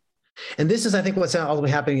saying. And this is, I think, what's ultimately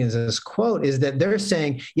happening in this quote is that they're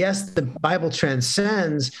saying, yes, the Bible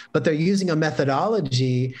transcends, but they're using a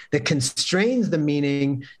methodology that constrains the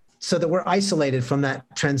meaning so that we're isolated from that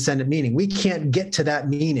transcendent meaning. We can't get to that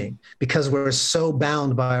meaning because we're so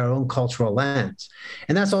bound by our own cultural lens.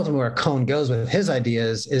 And that's ultimately where Cohn goes with his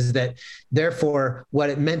ideas, is that therefore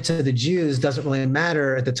what it meant to the Jews doesn't really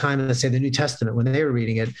matter at the time of, let's say, the New Testament when they were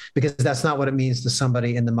reading it, because that's not what it means to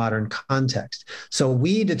somebody in the modern context. So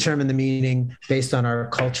we determine the meaning based on our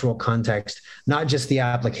cultural context, not just the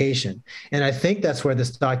application. And I think that's where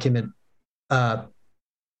this document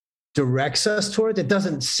directs us towards. It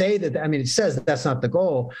doesn't say that, I mean, it says that that's not the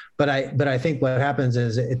goal, but I think what happens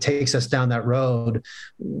is it takes us down that road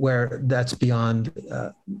where that's beyond,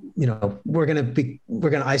 we're going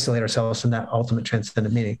to isolate ourselves from that ultimate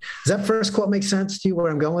transcendent meaning. Does that first quote make sense to you, where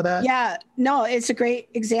I'm going with that? Yeah, no, it's a great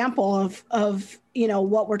example of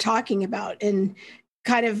what we're talking about. And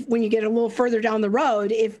kind of when you get a little further down the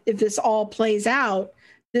road, if this all plays out,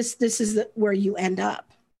 this is where you end up.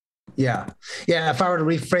 Yeah. If I were to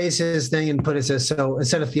rephrase his thing and put it as, so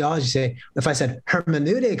instead of theology, say, if I said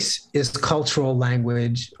hermeneutics is cultural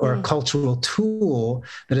language or a cultural tool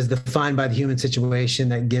that is defined by the human situation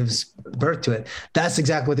that gives birth to it, that's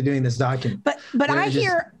exactly what they're doing in this document. But I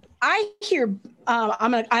hear,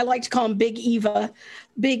 I like to call them big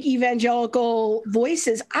evangelical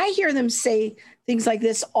voices. I hear them say things like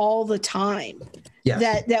this all the time.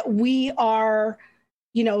 Yes. That we are,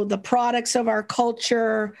 the products of our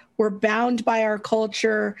culture. We're bound by our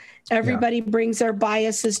culture. Everybody brings their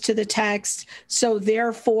biases to the text. So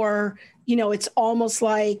therefore, it's almost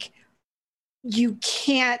like you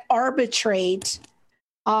can't arbitrate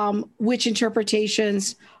which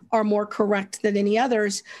interpretations are more correct than any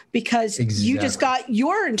others, because you just got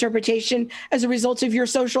your interpretation as a result of your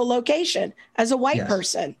social location as a white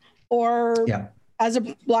person or as a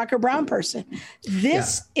black or brown person.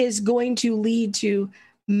 This is going to lead to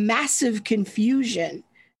massive confusion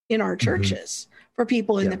in our churches for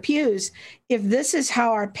people in the pews if this is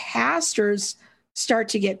how our pastors start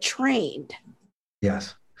to get trained.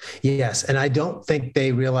 Yes. And I don't think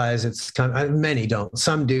they realize many don't.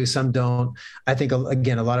 Some do, some don't. I think,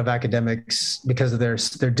 again, a lot of academics, because of their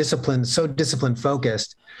discipline, so discipline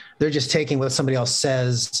focused, they're just taking what somebody else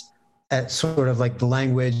says at sort of like the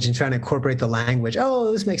language and trying to incorporate the language.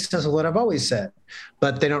 Oh, this makes sense with what I've always said.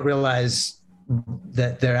 But they don't realize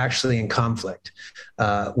that they're actually in conflict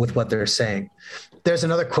with what they're saying. There's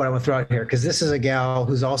another quote I want to throw out here, because this is a gal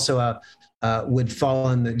who's also would fall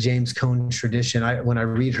in the James Cone tradition. When I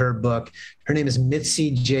read her book, her name is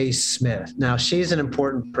Mitzi J. Smith. Now, she's an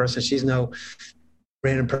important person. She's no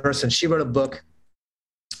random person. She wrote a book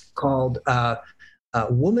called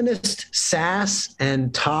Womanist Sass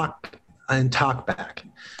and Talkback.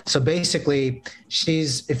 So basically,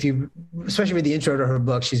 if you especially read the intro to her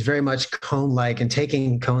book, she's very much Cone-like and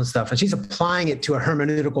taking Cone stuff, and she's applying it to a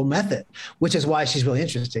hermeneutical method, which is why she's really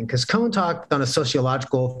interesting, because Cone talked on a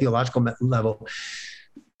sociological, theological level.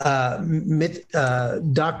 Dr.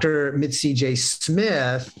 Mitzi J.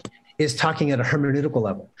 Smith is talking at a hermeneutical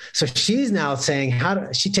level. So she's now saying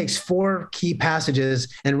she takes 4 key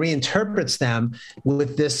passages and reinterprets them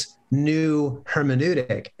with this new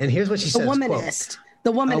hermeneutic. And here's what she says.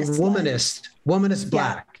 The womanist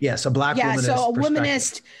black. Yes, a black womanist. So a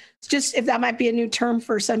womanist, just if that might be a new term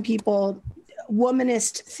for some people,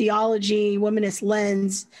 womanist theology, womanist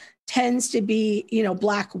lens tends to be,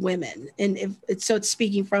 black women. And it's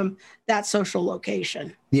speaking from that social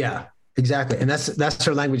location. Yeah, exactly. And that's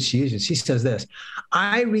her language she uses. She says this: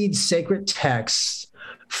 I read sacred texts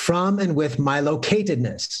from and with my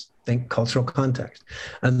locatedness. Think cultural context,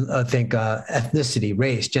 and think ethnicity,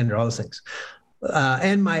 race, gender, all those things.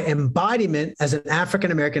 And my embodiment as an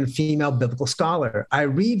African-American female biblical scholar. I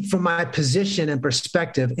read from my position and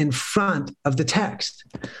perspective in front of the text.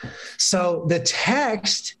 So the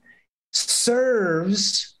text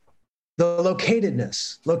serves the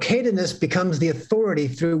locatedness. Locatedness becomes the authority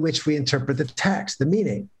through which we interpret the text, the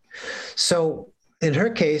meaning. So in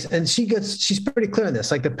her case, and she's pretty clear on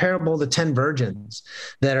this, like the parable of the 10 virgins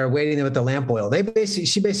that are waiting there with the lamp oil. She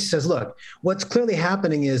basically says, look, what's clearly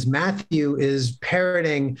happening is Matthew is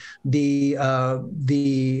parroting the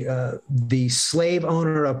slave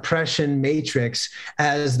owner oppression matrix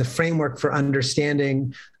as the framework for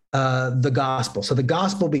understanding the gospel. So the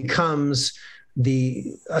gospel becomes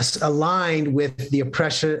aligned with the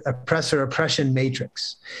oppressor oppression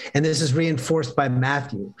matrix. And this is reinforced by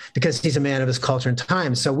Matthew because he's a man of his culture and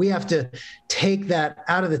time. So we have to take that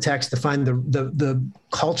out of the text to find the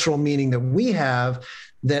cultural meaning that we have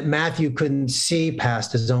that Matthew couldn't see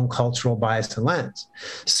past his own cultural bias and lens.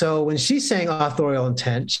 So when she's saying authorial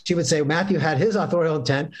intent, she would say Matthew had his authorial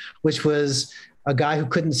intent, which was a guy who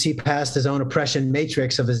couldn't see past his own oppression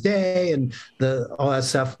matrix of his day and all that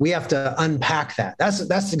stuff. We have to unpack that. That's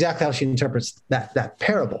exactly how she interprets that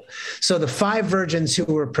parable. So the 5 virgins who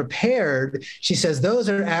were prepared, she says, those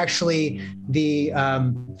are actually the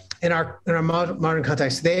in our modern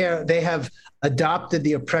context. They have adopted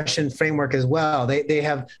the oppression framework as well. They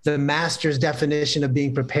have the master's definition of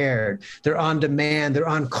being prepared. They're on demand. They're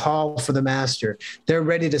on call for the master. They're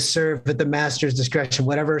ready to serve at the master's discretion.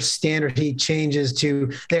 Whatever standard he changes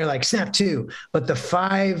to, they're like, snap to. But the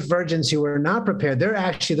 5 virgins who are not prepared, they're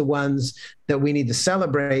actually the ones that we need to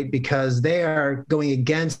celebrate because they are going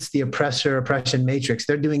against the oppression matrix.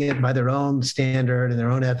 They're doing it by their own standard and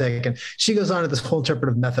their own ethic. And she goes on to this whole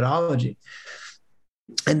interpretive methodology.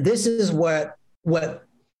 And this is what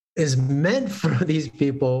is meant for these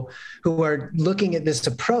people who are looking at this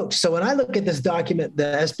approach. So when I look at this document, the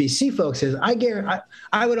SBC folks is,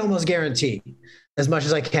 I would almost guarantee, as much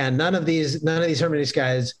as I can, none of these hermeneutics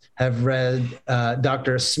guys have read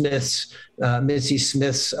Dr. Smith's, Mitzi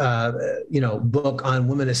Smith's, book on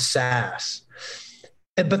womanist sass,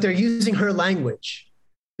 but they're using her language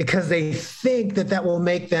because they think that will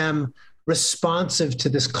make them responsive to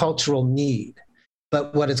this cultural need.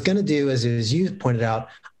 But what it's going to do is, as you pointed out,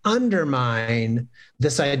 undermine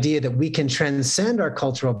this idea that we can transcend our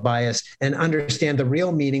cultural bias and understand the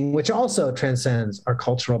real meaning, which also transcends our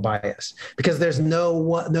cultural bias, because there's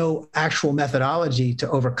no actual methodology to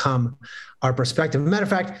overcome our perspective. As a matter of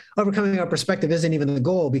fact, overcoming our perspective isn't even the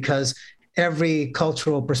goal because every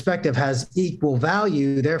cultural perspective has equal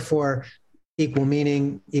value, therefore equal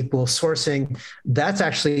meaning, equal sourcing. That's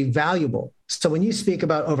actually valuable. So when you speak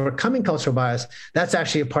about overcoming cultural bias, that's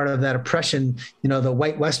actually a part of that oppression, the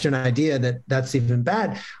white Western idea that's even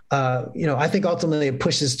bad. I think ultimately it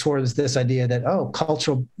pushes towards this idea that,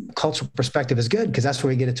 cultural perspective is good because that's where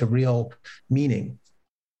we get it to real meaning.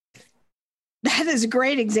 That is a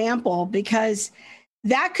great example because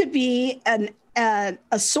that could be a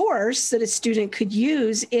source that a student could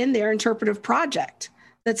use in their interpretive project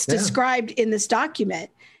that's described in this document.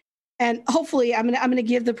 And hopefully I'm going to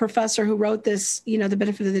give the professor who wrote this, the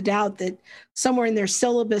benefit of the doubt that somewhere in their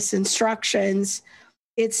syllabus instructions,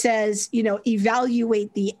 it says,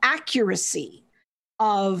 evaluate the accuracy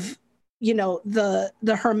of, the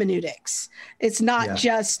hermeneutics. It's not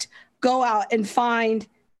just go out and find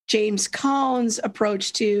James Cone's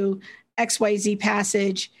approach to XYZ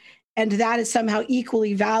passage. And that is somehow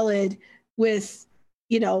equally valid with,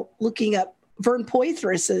 looking up Vern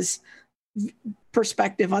Poythress's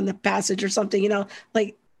perspective on the passage or something,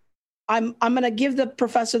 I'm going to give the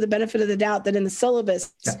professor the benefit of the doubt that in the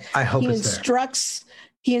syllabus, I hope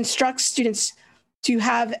he instructs students to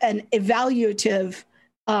have an evaluative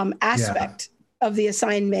aspect of the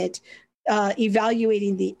assignment,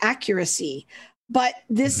 evaluating the accuracy. But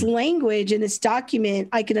this language in this document,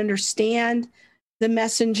 I can understand the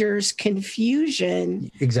messenger's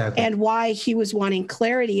confusion and why he was wanting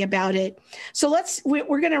clarity about it. So we're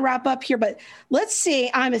going to wrap up here, but let's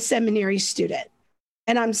say I'm a seminary student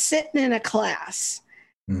and I'm sitting in a class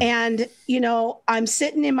and, I'm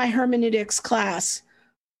sitting in my hermeneutics class.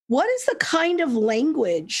 What is the kind of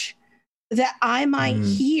language that I might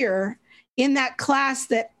hear in that class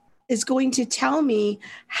that is going to tell me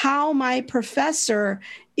how my professor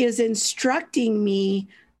is instructing me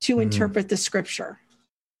to interpret the scripture?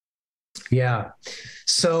 Yeah.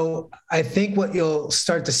 So I think what you'll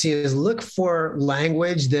start to see is look for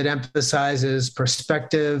language that emphasizes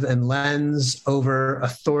perspective and lens over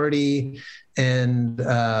authority and,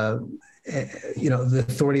 the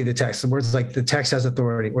authority of the text. The words like the text has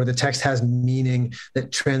authority or the text has meaning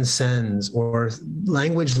that transcends or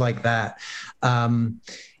language like that.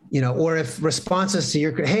 Or if responses to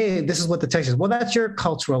your, hey, this is what the text is. Well, that's your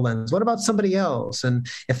cultural lens. What about somebody else? And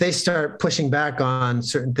if they start pushing back on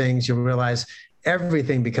certain things, you'll realize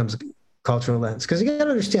everything becomes cultural lens. Because you got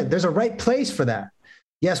to understand, there's a right place for that.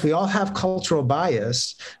 Yes, we all have cultural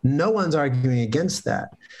bias. No one's arguing against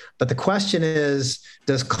that. But the question is,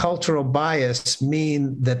 does cultural bias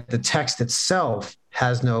mean that the text itself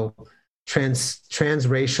has no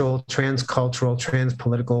transracial, transcultural,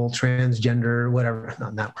 transpolitical, transgender, whatever,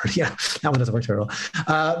 not that word, yeah, that one doesn't work very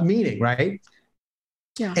well, meaning, right?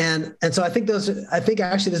 Yeah. And so I think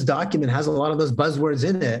actually this document has a lot of those buzzwords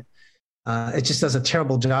in it. It just does a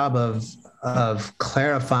terrible job of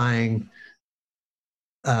clarifying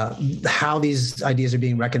how these ideas are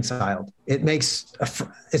being reconciled.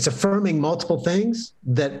 It's affirming multiple things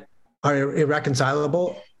that are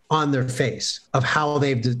irreconcilable on their face of how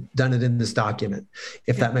they've done it in this document,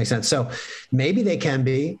 if that makes sense. So maybe they can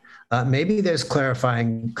be, maybe there's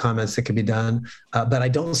clarifying comments that could be done, but I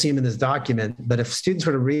don't see them in this document. But if students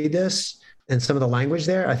were to read this and some of the language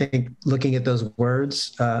there, I think looking at those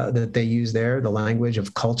words that they use there, the language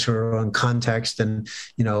of culture and context and,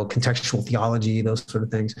 contextual theology, those sort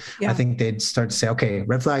of things, I think they'd start to say, okay,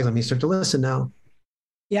 red flags, let me start to listen now.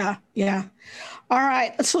 Yeah. Yeah. All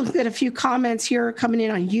right. Let's look at a few comments here coming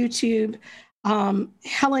in on YouTube.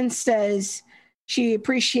 Helen says she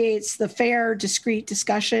appreciates the fair, discreet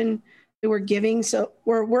discussion that we're giving. So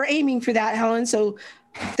we're aiming for that, Helen. So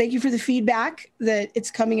thank you for the feedback that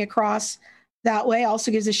it's coming across that way. Also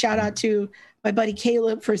gives a shout out to my buddy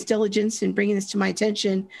Caleb for his diligence in bringing this to my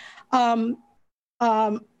attention.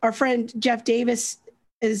 Our friend Jeff Davis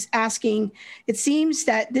is asking, it seems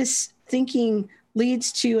that this thinking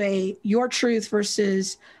leads to a your truth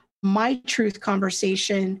versus my truth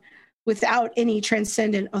conversation without any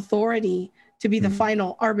transcendent authority to be the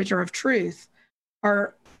final arbiter of truth.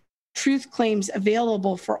 Are truth claims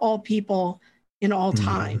available for all people in all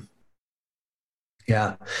time?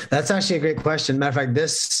 Yeah, that's actually a great question. Matter of fact,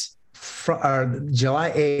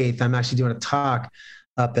 July 8th, I'm actually doing a talk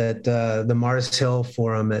up at the Mars Hill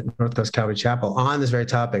Forum at North Coast Calvary Chapel on this very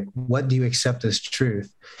topic. What do you accept as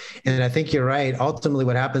truth? And I think you're right. Ultimately,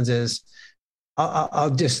 what happens is,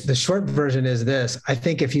 the short version is this. I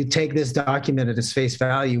think if you take this document at its face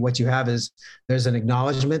value, what you have is there's an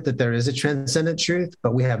acknowledgement that there is a transcendent truth,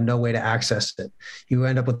 but we have no way to access it. You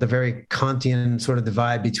end up with a very Kantian sort of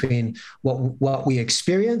divide between what we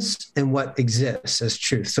experience and what exists as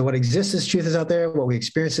truth. So what exists as truth is out there, what we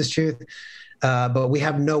experience as truth, but we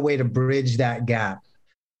have no way to bridge that gap.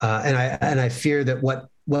 And I fear that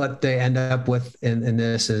what they end up with in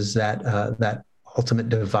this is that ultimate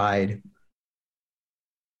divide.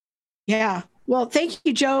 Yeah. Well, thank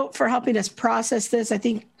you, Joe, for helping us process this. I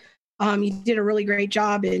think you did a really great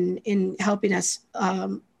job in helping us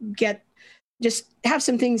have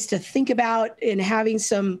some things to think about and having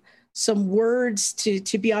some words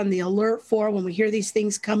to be on the alert for when we hear these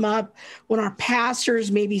things come up, when our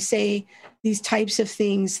pastors maybe say these types of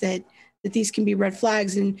things, that these can be red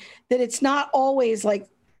flags, and that it's not always like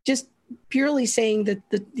just purely saying that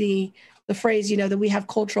the phrase, that we have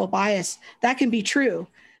cultural bias. That can be true.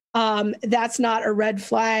 That's not a red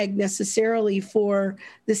flag necessarily for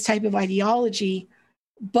this type of ideology,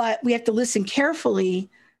 but we have to listen carefully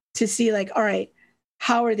to see, like, all right,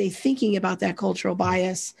 how are they thinking about that cultural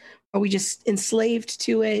bias? Are we just enslaved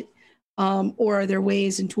to it? Or are there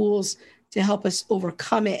ways and tools to help us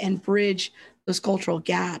overcome it and bridge those cultural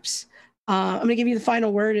gaps? I'm going to give you the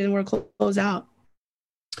final word and we'll close out.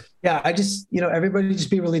 Yeah, everybody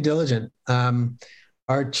just be really diligent.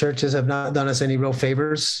 Our churches have not done us any real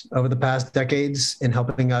favors over the past decades in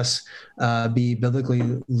helping us be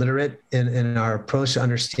biblically literate in our approach to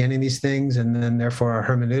understanding these things. And then therefore our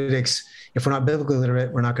hermeneutics, if we're not biblically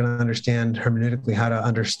literate, we're not going to understand hermeneutically how to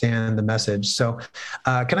understand the message. So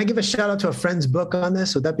can I give a shout out to a friend's book on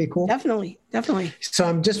this? Would that be cool? Definitely. So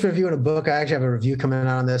I'm just reviewing a book. I actually have a review coming out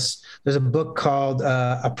on this. There's a book called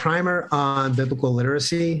A Primer on Biblical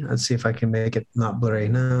Literacy. Let's see if I can make it not blurry.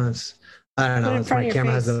 No, I don't know. My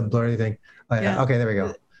camera has a blurry thing. Oh, yeah. Okay, there we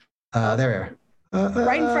go. There we are.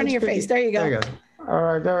 Right in front of your face. There you go. There you go. All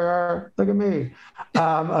right, there we are. Look at me.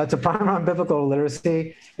 It's A Primer on Biblical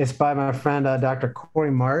Literacy. It's by my friend, Dr. Corey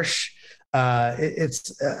Marsh.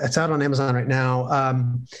 It's out on Amazon right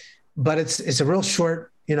now. But it's a real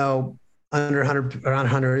short, under 100, around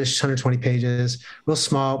 100-ish, 120 pages, real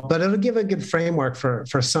small, but it'll give a good framework for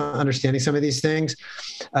some understanding some of these things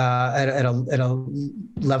at a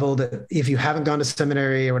level that if you haven't gone to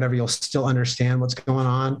seminary or whatever, you'll still understand what's going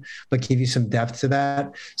on, but give you some depth to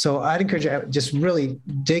that. So I'd encourage you, just really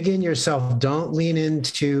dig in yourself. Don't lean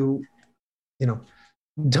into,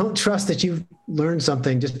 don't trust that you've learned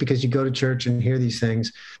something just because you go to church and hear these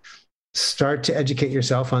things. Start to educate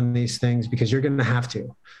yourself on these things because you're going to have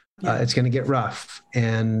to. It's going to get rough,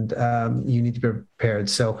 and you need to be prepared.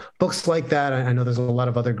 So books like that, I know there's a lot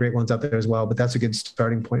of other great ones out there as well, but that's a good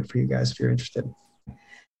starting point for you guys if you're interested.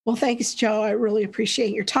 Well, thanks, Joe. I really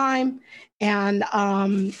appreciate your time and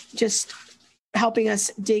just helping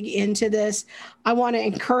us dig into this. I want to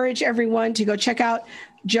encourage everyone to go check out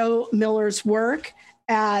Joe Miller's work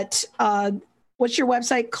at what's your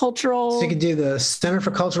website? So you can do the Center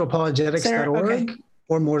for Cultural Apologetics.org.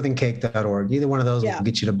 Or morethancake.org. Either one of those will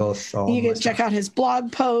get you to both. You can check out his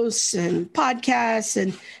blog posts and podcasts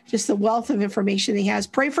and just the wealth of information he has.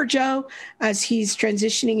 Pray for Joe as he's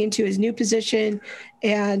transitioning into his new position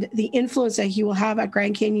and the influence that he will have at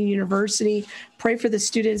Grand Canyon University. Pray for the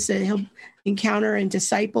students that he'll encounter and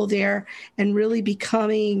disciple there and really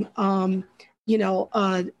becoming, an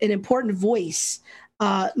important voice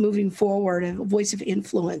moving forward, a voice of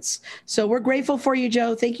influence. So we're grateful for you,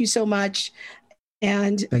 Joe. Thank you so much.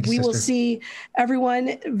 And we will see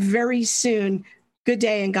everyone very soon. Good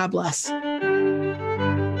day and God bless.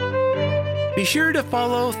 Be sure to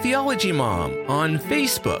follow Theology Mom on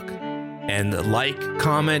Facebook and like,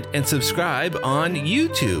 comment, and subscribe on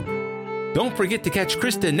YouTube. Don't forget to catch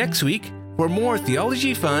Krista next week for more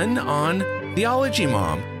theology fun on Theology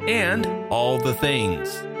Mom and all the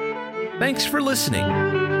things. Thanks for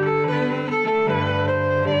listening.